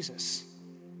know Jesus.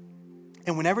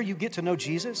 And whenever you get to know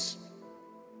Jesus,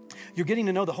 you're getting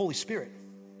to know the Holy Spirit.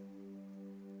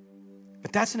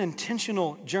 But that's an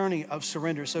intentional journey of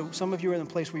surrender. So some of you are in a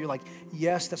place where you're like,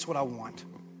 yes, that's what I want.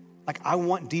 Like, I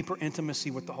want deeper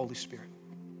intimacy with the Holy Spirit.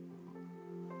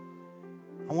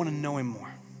 I want to know him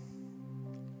more.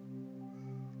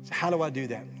 So how do I do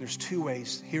that? There's two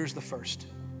ways. Here's the first.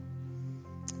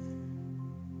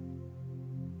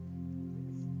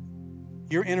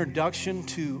 Your introduction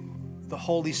to the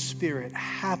Holy Spirit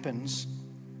happens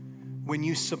when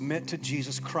you submit to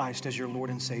Jesus Christ as your Lord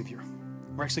and Savior.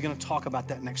 We're actually going to talk about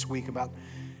that next week, about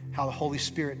how the Holy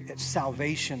Spirit at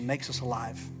salvation makes us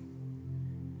alive.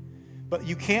 But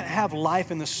you can't have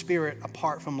life in the Spirit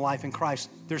apart from life in Christ.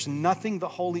 There's nothing the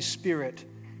Holy Spirit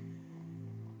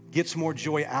gets more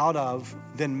joy out of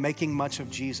than making much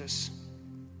of Jesus.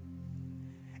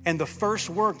 And the first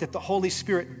work that the Holy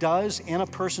Spirit does in a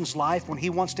person's life when he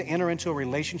wants to enter into a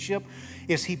relationship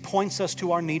is he points us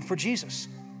to our need for Jesus.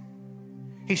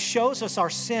 He shows us our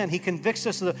sin. He convicts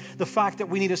us of the fact that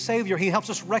we need a Savior. He helps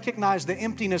us recognize the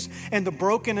emptiness and the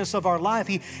brokenness of our life.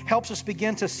 He helps us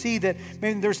begin to see that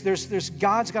there's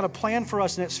God's got a plan for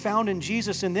us, and it's found in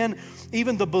Jesus. And then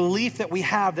even the belief that we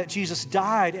have that Jesus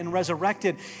died and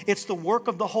resurrected, it's the work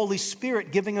of the Holy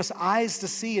Spirit giving us eyes to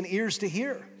see and ears to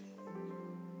hear.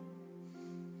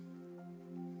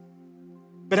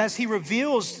 But as he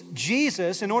reveals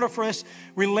Jesus, in order for this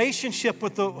relationship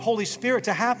with the Holy Spirit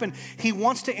to happen, he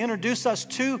wants to introduce us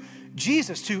to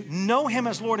Jesus, to know him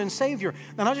as Lord and Savior.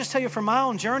 And I'll just tell you from my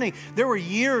own journey, there were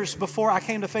years before I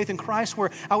came to faith in Christ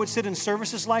where I would sit in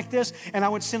services like this and I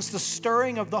would sense the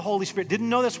stirring of the Holy Spirit. Didn't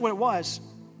know that's what it was.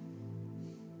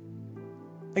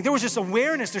 Like there was this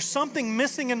awareness, there's something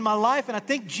missing in my life, and I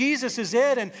think Jesus is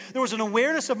it. And there was an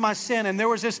awareness of my sin, and there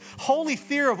was this holy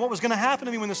fear of what was going to happen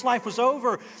to me when this life was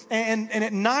over. And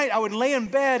at night, I would lay in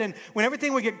bed, and when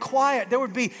everything would get quiet, there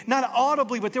would be, not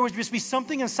audibly, but there would just be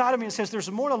something inside of me that says, there's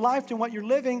more to life than what you're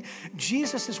living.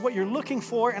 Jesus is what you're looking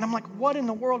for. And I'm like, what in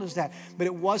the world is that? But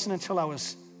it wasn't until I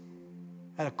was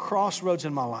at a crossroads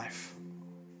in my life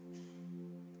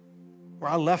where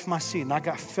I left my seat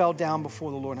and fell down before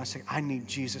the Lord and I said, I need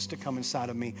Jesus to come inside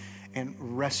of me and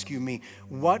rescue me.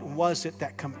 What was it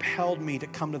that compelled me to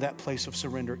come to that place of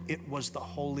surrender? It was the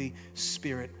Holy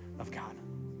Spirit of God.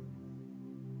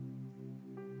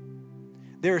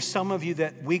 There are some of you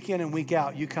that week in and week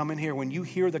out, you come in here, when you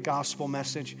hear the gospel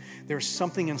message, there's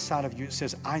something inside of you that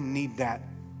says, I need that.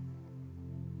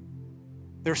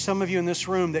 There's some of you in this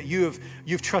room that you've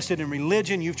trusted in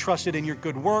religion, you've trusted in your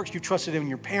good works, you've trusted in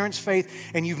your parents'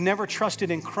 faith, and you've never trusted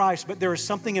in Christ, but there is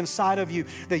something inside of you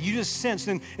that you just sensed,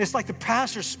 and it's like the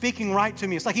pastor speaking right to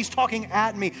me. It's like he's talking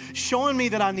at me, showing me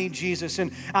that I need Jesus,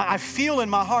 and I feel in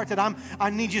my heart that I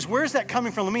need Jesus. Where is that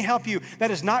coming from? Let me help you. That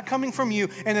is not coming from you,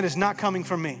 and that is not coming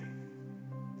from me.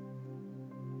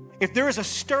 If there is a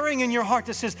stirring in your heart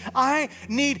that says, I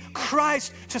need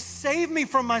Christ to save me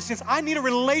from my sins, I need a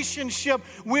relationship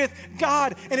with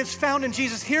God, and it's found in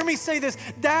Jesus. Hear me say this,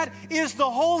 that is the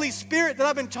Holy Spirit that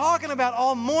I've been talking about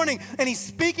all morning, and he's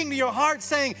speaking to your heart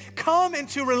saying, come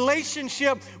into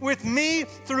relationship with me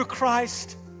through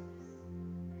Christ.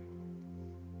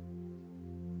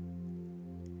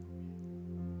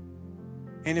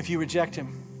 And if you reject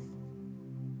him,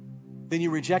 then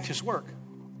you reject his work.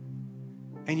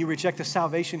 And you reject the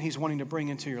salvation he's wanting to bring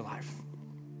into your life.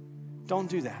 Don't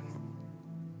do that.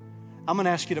 I'm going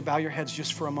to ask you to bow your heads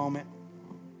just for a moment.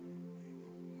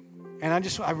 And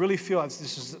I really feel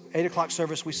this is 8 o'clock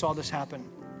service. We saw this happen.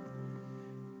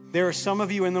 There are some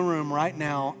of you in the room right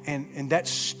now, and that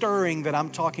stirring that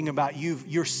I'm talking about,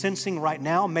 you're sensing right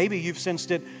now. Maybe you've sensed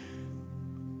it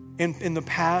in the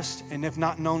past and have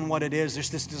not known what it is. There's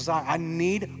this desire. I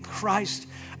need Christ.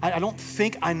 I don't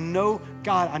think I know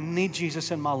God. I need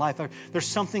Jesus in my life. There's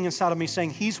something inside of me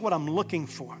saying, he's what I'm looking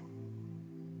for.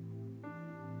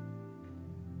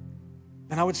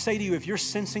 And I would say to you, if you're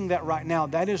sensing that right now,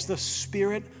 that is the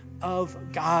Spirit of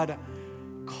God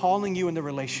calling you into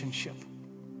relationship.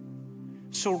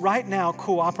 So right now,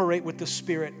 cooperate with the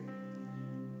Spirit.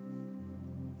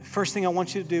 The first thing I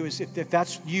want you to do is, if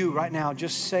that's you right now,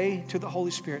 just say to the Holy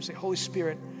Spirit, say, Holy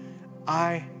Spirit,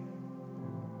 I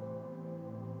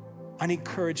need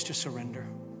courage to surrender.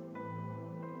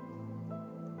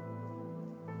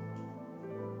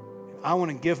 I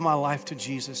want to give my life to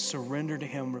Jesus, surrender to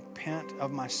him, repent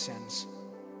of my sins.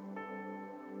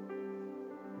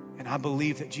 And I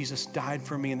believe that Jesus died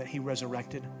for me and that he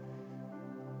resurrected.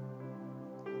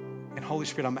 And Holy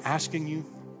Spirit, I'm asking you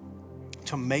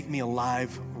to make me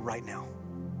alive right now.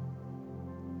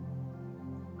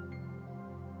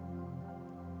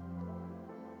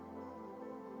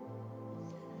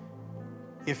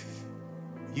 If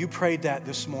you prayed that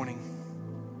this morning,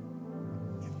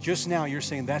 just now you're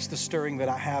saying that's the stirring that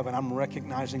I have and I'm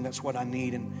recognizing that's what I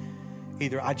need, and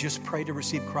either I just prayed to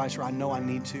receive Christ or I know I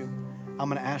need to, I'm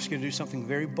going to ask you to do something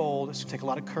very bold. It's going to take a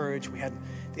lot of courage. We had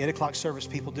the 8 o'clock service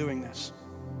people doing this.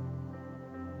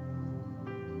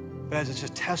 But as it's a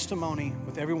testimony,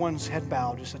 with everyone's head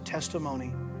bowed, just a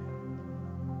testimony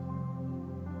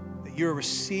that you're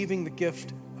receiving the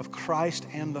gift of Christ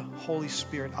and the Holy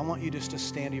Spirit, I want you just to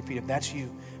stand to your feet. If that's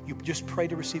you, you just pray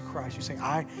to receive Christ. You say,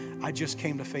 I just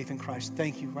came to faith in Christ.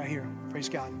 Thank you, right here. Praise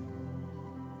God.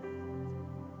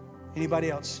 Anybody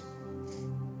else?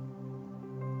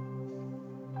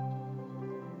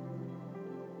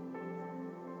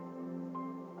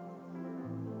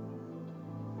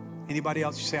 Anybody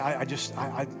else? You say,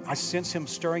 I sense him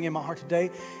stirring in my heart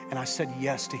today, and I said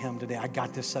yes to him today. I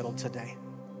got this settled today.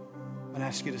 I'm going to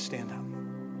ask you to stand up.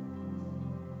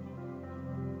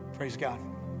 Praise God.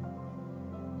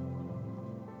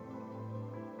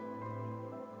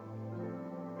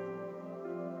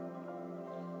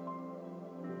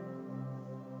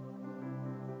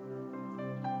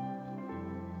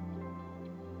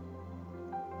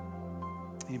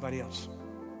 Anybody else?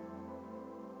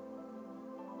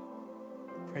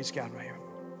 Praise God right here.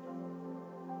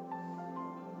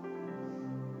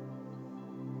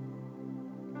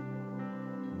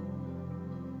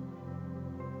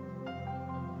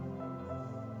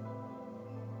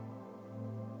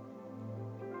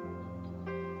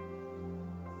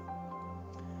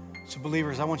 So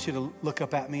believers, I want you to look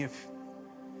up at me. If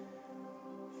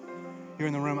you're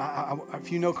in the room,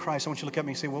 if you know Christ, I want you to look at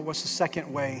me and say, well, what's the second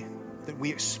way that we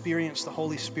experience the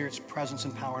Holy Spirit's presence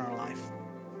and power in our life?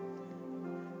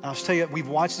 And I'll just tell you, we've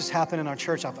watched this happen in our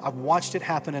church. I've watched it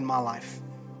happen in my life.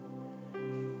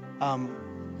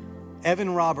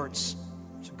 Evan Roberts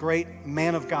is a great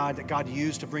man of God that God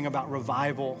used to bring about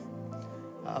revival,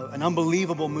 an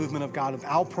unbelievable movement of God, of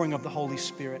outpouring of the Holy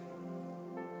Spirit.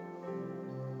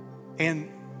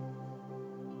 And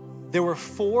there were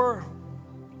 4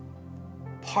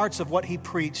 parts of what he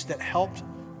preached that helped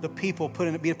the people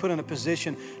be put in a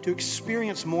position to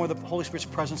experience more of the Holy Spirit's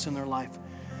presence in their life.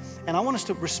 And I want us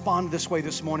to respond this way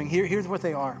this morning. Here's what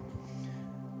they are.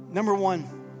 Number 1,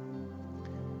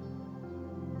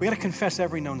 we got to confess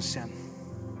every known sin.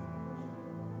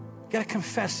 You got to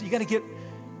confess. You got to get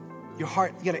your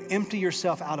heart, you got to empty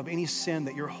yourself out of any sin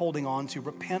that you're holding on to.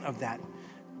 Repent of that.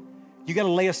 You got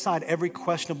to lay aside every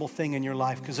questionable thing in your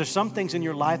life, because there's some things in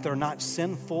your life that are not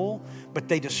sinful, but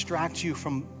they distract you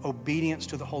from obedience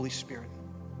to the Holy Spirit.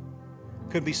 It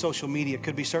could be social media. It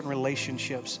could be certain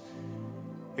relationships.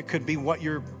 It could be what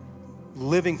you're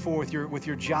living for with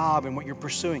your job and what you're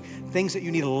pursuing. Things that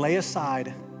you need to lay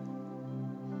aside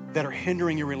that are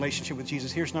hindering your relationship with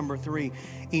Jesus. Here's number 3.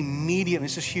 Immediately,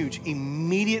 this is huge,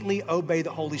 immediately obey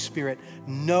the Holy Spirit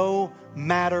no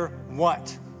matter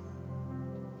what.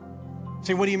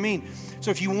 Say, what do you mean?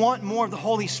 So if you want more of the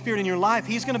Holy Spirit in your life,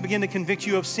 He's going to begin to convict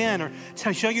you of sin or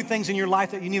to show you things in your life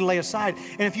that you need to lay aside.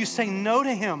 And if you say no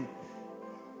to Him,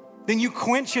 then you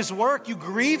quench His work, you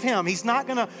grieve Him. He's not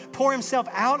going to pour Himself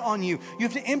out on you. You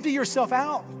have to empty yourself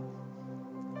out.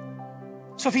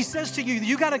 So if He says to you,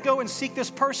 you got to go and seek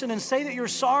this person and say that you're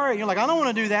sorry, you're like, I don't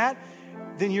want to do that,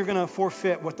 then you're going to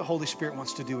forfeit what the Holy Spirit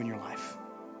wants to do in your life.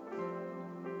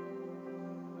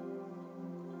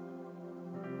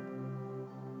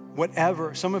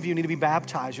 Whatever, some of you need to be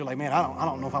baptized. You're like, man, I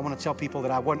don't know if I want to tell people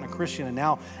that I wasn't a Christian and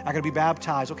now I got to be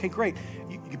baptized. Okay, great.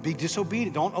 You be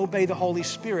disobedient. Don't obey the Holy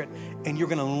Spirit, and you're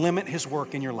going to limit His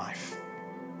work in your life.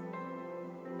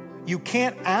 You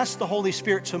can't ask the Holy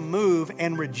Spirit to move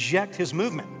and reject His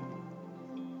movement.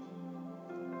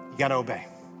 You got to obey.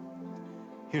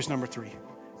 Here's number 3.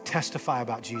 Testify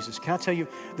about Jesus. Can I tell you,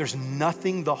 there's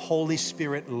nothing the Holy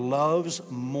Spirit loves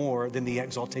more than the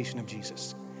exaltation of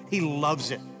Jesus. He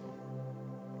loves it.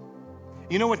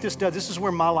 You know what this does? This is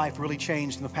where my life really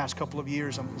changed in the past couple of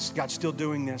years. God's still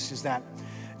doing this, is that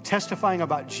testifying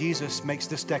about Jesus makes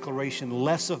this declaration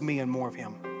less of me and more of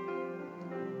Him.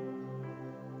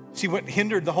 See, what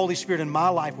hindered the Holy Spirit in my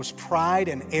life was pride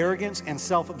and arrogance and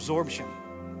self-absorption.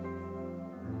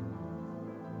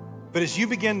 But as you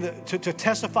begin to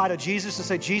testify to Jesus and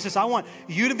say, Jesus, I want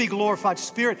you to be glorified.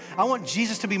 Spirit, I want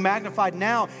Jesus to be magnified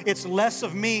now. It's less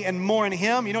of me and more in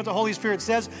Him. You know what the Holy Spirit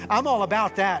says? I'm all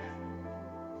about that.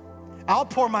 I'll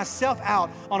pour myself out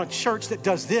on a church that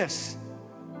does this.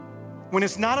 When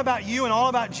it's not about you and all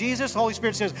about Jesus, the Holy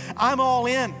Spirit says, I'm all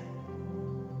in.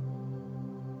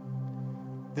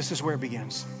 This is where it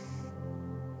begins.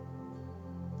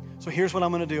 So here's what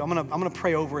I'm going to do. I'm going to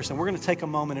pray over us, and we're going to take a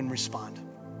moment and respond.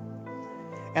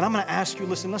 And I'm going to ask you,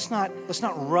 listen, let's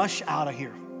not rush out of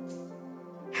here.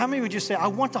 How many would just say, I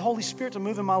want the Holy Spirit to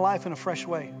move in my life in a fresh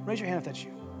way? Raise your hand if that's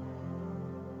you.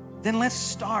 Then let's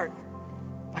start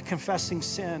by confessing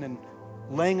sin and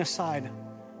laying aside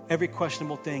every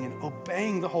questionable thing and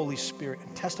obeying the Holy Spirit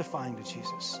and testifying to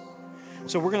Jesus.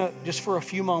 So we're going to, just for a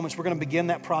few moments, we're going to begin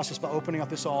that process by opening up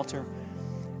this altar.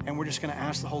 And we're just going to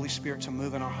ask the Holy Spirit to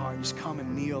move in our heart and just come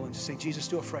and kneel and just say, Jesus,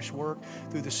 do a fresh work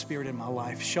through the Spirit in my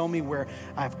life. Show me where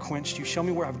I've quenched you. Show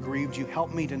me where I've grieved you.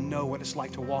 Help me to know what it's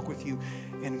like to walk with you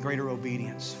in greater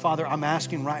obedience. Father, I'm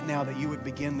asking right now that you would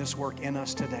begin this work in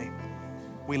us today.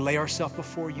 We lay ourselves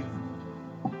before you.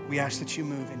 We ask that you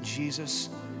move in Jesus'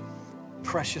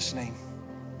 precious name.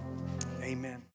 Amen.